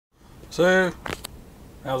So,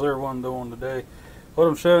 how's everyone doing today? What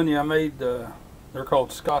I'm showing you, I made, they're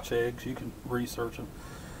called Scotch eggs. You can research them.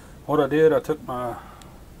 What I did, I took my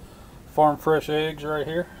farm fresh eggs right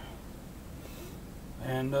here,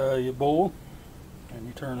 and you boil them, and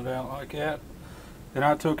you turn it out like that. Then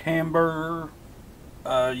I took hamburger,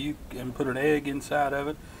 you can put an egg inside of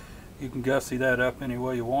it. You can gussy that up any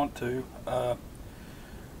way you want to.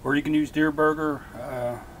 Or you can use deer burger.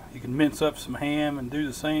 You can mince up some ham and do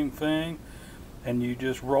the same thing, and you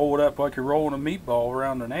just roll it up like you're rolling a meatball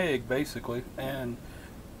around an egg basically, and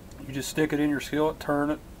you just stick it in your skillet, turn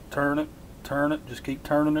it, turn it, turn it, just keep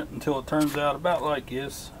turning it until it turns out about like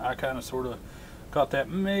this. I kind of sort of got that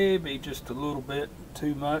maybe just a little bit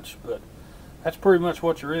too much, but that's pretty much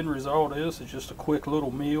what your end result is. It's just a quick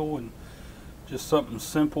little meal and just something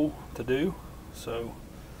simple to do. So,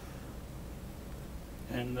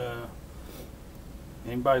 and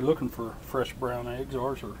anybody looking for fresh brown eggs,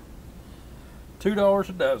 ours are $2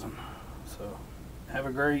 a dozen. So have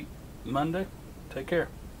a great Monday. Take care.